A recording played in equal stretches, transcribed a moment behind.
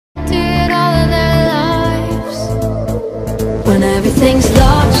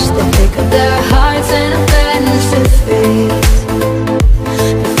hearts and a madness to face.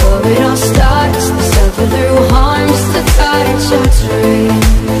 Before it all starts, we suffer through harm just to touch or train.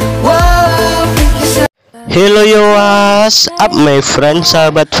 Hello yo, what's up my friend,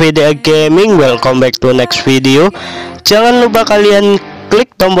 sahabat VDA Gaming. Welcome back to next video. Jangan lupa kalian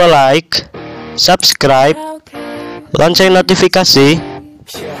klik tombol like, subscribe, lonceng notifikasi,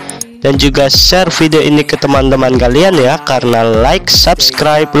 dan juga share video ini ke teman-teman kalian ya. Karena like,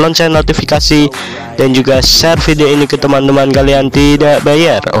 subscribe, lonceng notifikasi, dan juga share video ini ke teman-teman kalian tidak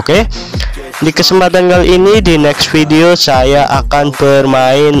bayar. Oke? Di kesempatan kali ini di next video saya akan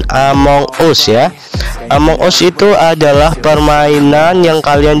bermain Among Us ya. Among Us itu adalah permainan yang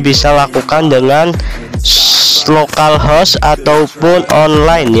kalian bisa lakukan dengan local host ataupun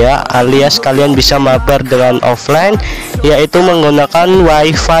online ya, alias kalian bisa mabar dengan offline, yaitu menggunakan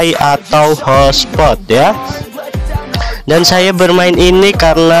wifi atau hotspot ya. Dan saya bermain ini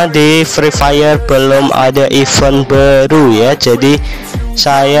karena di Free Fire belum ada event baru ya, jadi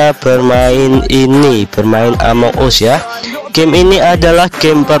saya bermain Among Us ya. Game ini adalah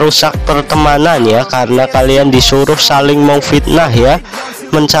game perusak pertemanan ya, karena kalian disuruh saling memfitnah ya,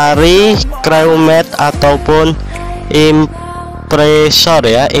 mencari crewmate ataupun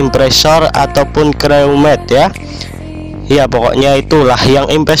impresor ataupun crewmate ya. Ya pokoknya itulah, yang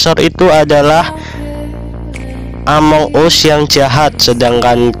impresor itu adalah Among Us yang jahat,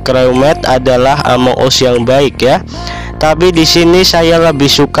 sedangkan crewmate adalah Among Us yang baik ya. Tapi di sini saya lebih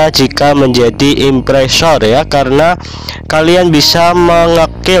suka jika menjadi impresor ya, karena kalian bisa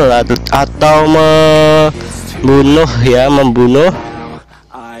mengekill atau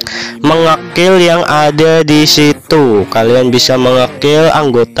mengekill yang ada di situ. Kalian bisa mengekill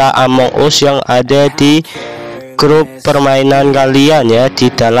anggota Among Us yang ada di grup permainan kalian ya.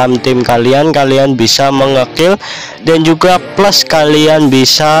 Di dalam tim kalian bisa mengekill, dan juga plus kalian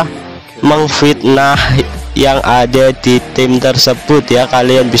bisa memfitnah yang ada di tim tersebut ya.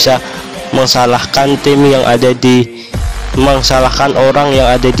 Kalian bisa mensalahkan orang yang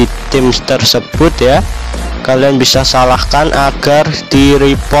ada di tim tersebut ya. Kalian bisa salahkan agar di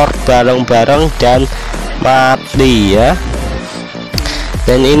report bareng-bareng dan mati ya.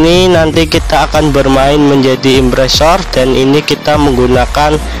 Dan ini nanti kita akan bermain menjadi impresor, dan ini kita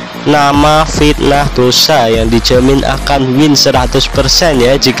menggunakan nama fitnah dosa yang dijamin akan win 100%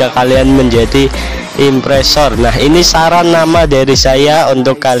 ya jika kalian menjadi impresor. Nah ini saran nama dari saya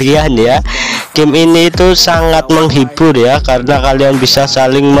untuk kalian ya. Game ini itu sangat menghibur ya, karena kalian bisa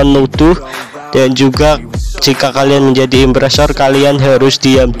saling menuduh, dan juga jika kalian menjadi impresor kalian harus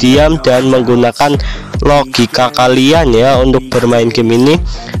diam-diam dan menggunakan logika kalian ya untuk bermain game ini,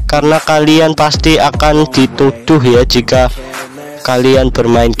 karena kalian pasti akan dituduh ya. Jika kalian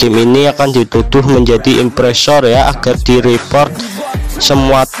bermain game ini akan dituduh menjadi impresor ya, agar di report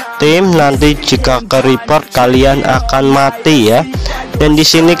semua tim. Nanti jika ke report kalian akan mati ya. Dan di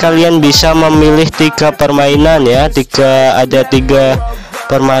sini kalian bisa memilih 3 permainan ya, ada tiga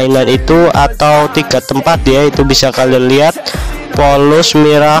permainan itu atau 3 tempat ya, itu bisa kalian lihat. Polus,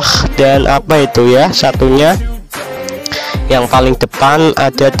 Mirah, dan apa itu ya satunya yang paling depan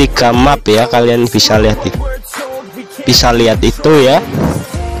ada 3 map ya, kalian bisa lihat itu ya.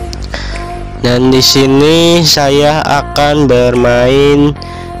 Dan di sini saya akan bermain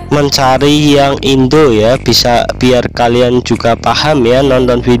mencari yang Indo ya, bisa biar kalian juga paham ya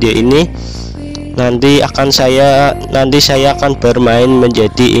nonton video ini. Nanti saya akan bermain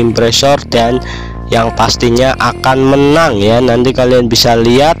menjadi impresor, dan yang pastinya akan menang ya. Nanti kalian bisa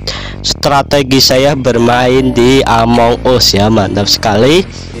lihat strategi saya bermain di Among Us ya, mantap sekali.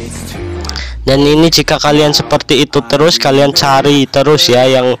 Dan ini jika kalian seperti itu terus, kalian cari terus ya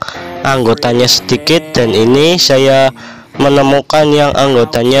yang anggotanya sedikit. Dan ini saya menemukan yang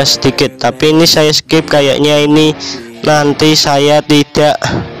anggotanya sedikit, tapi ini saya skip kayaknya. Ini nanti saya tidak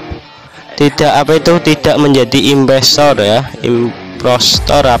menjadi impostor ya,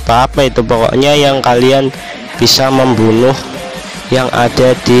 impostor apa itu, pokoknya yang kalian bisa membunuh yang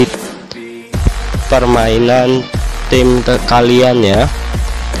ada di permainan tim kalian ya.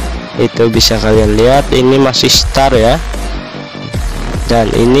 Itu bisa kalian lihat, ini masih start ya. Dan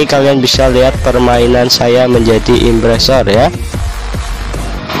ini kalian bisa lihat permainan saya menjadi impresor ya.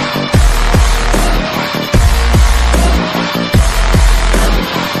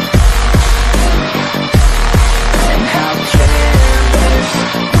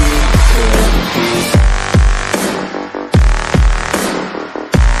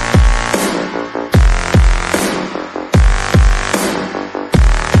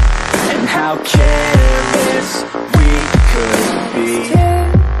 How careless we could be. Too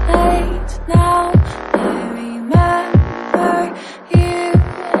late now, I remember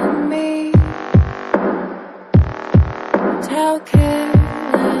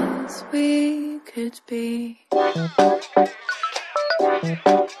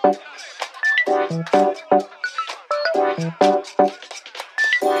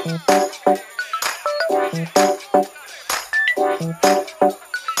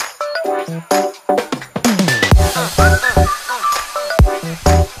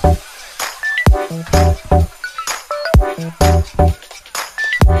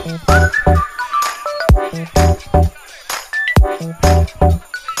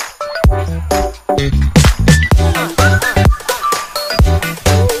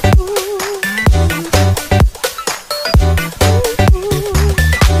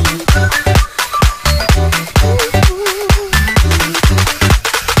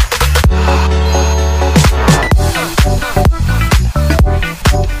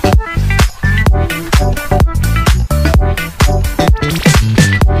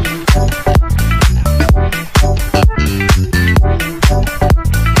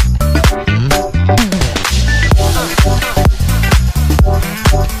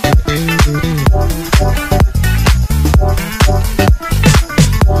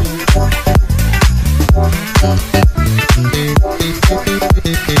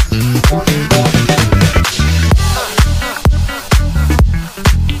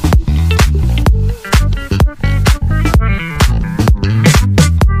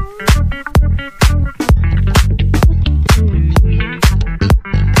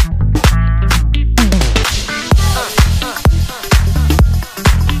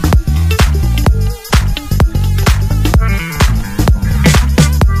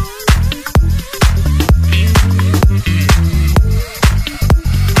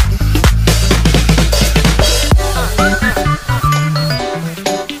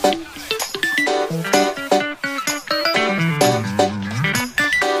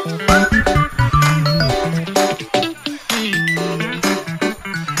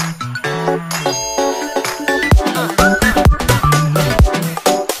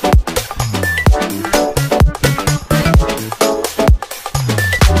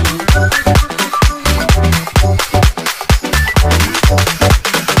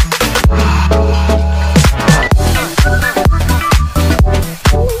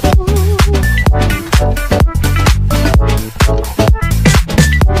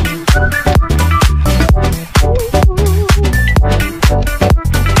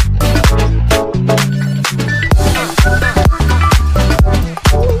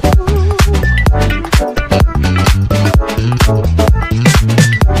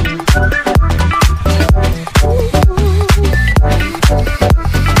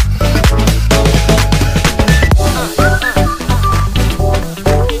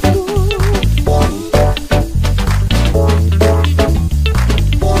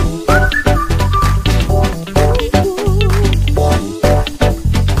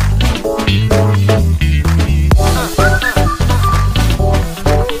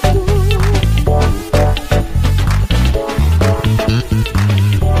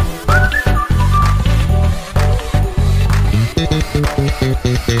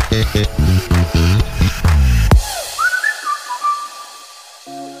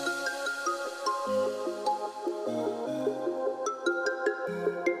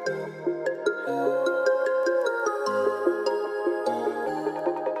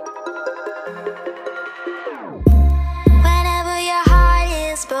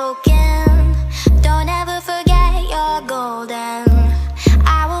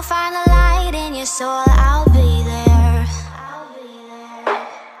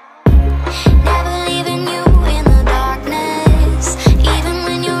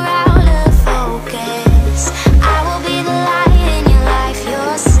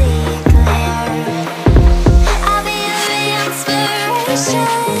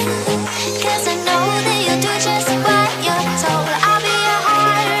 'Cause I know that you'll do just what you're told. I'll be your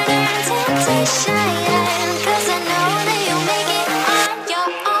heart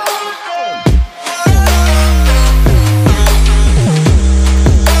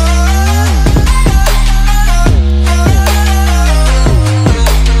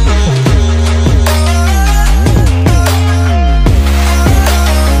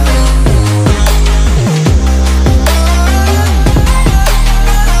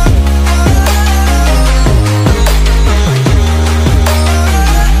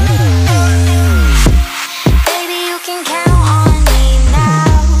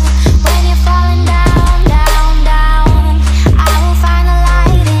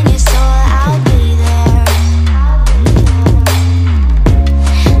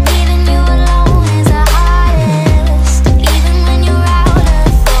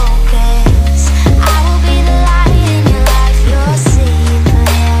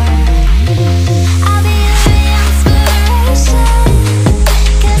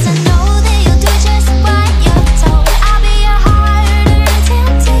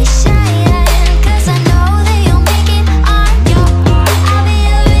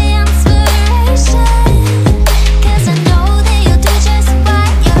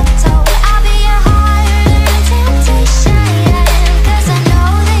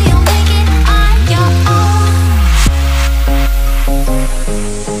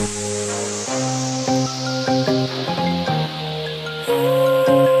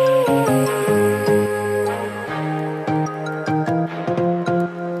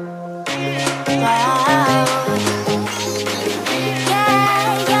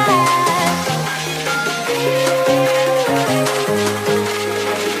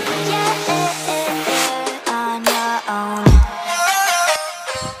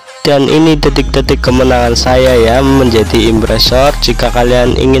Dan ini detik-detik kemenangan saya ya menjadi impostor. Jika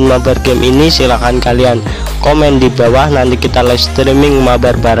kalian ingin mabar game ini, silahkan kalian komen di bawah, nanti kita live streaming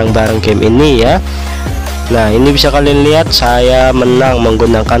mabar bareng-bareng game ini ya. Nah, ini bisa kalian lihat saya menang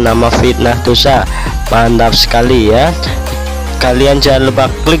menggunakan nama fitnah dosa. Mantap sekali ya. Kalian jangan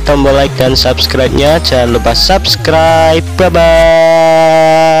lupa klik tombol like dan subscribe-nya. Jangan lupa subscribe. Bye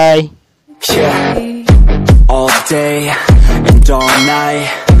bye. Yeah. All day and all night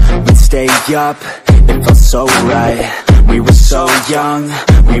we'd stay up, it felt so right. We were so young,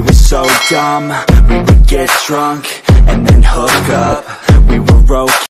 we were so dumb. We would get drunk and then hook up. We were okay.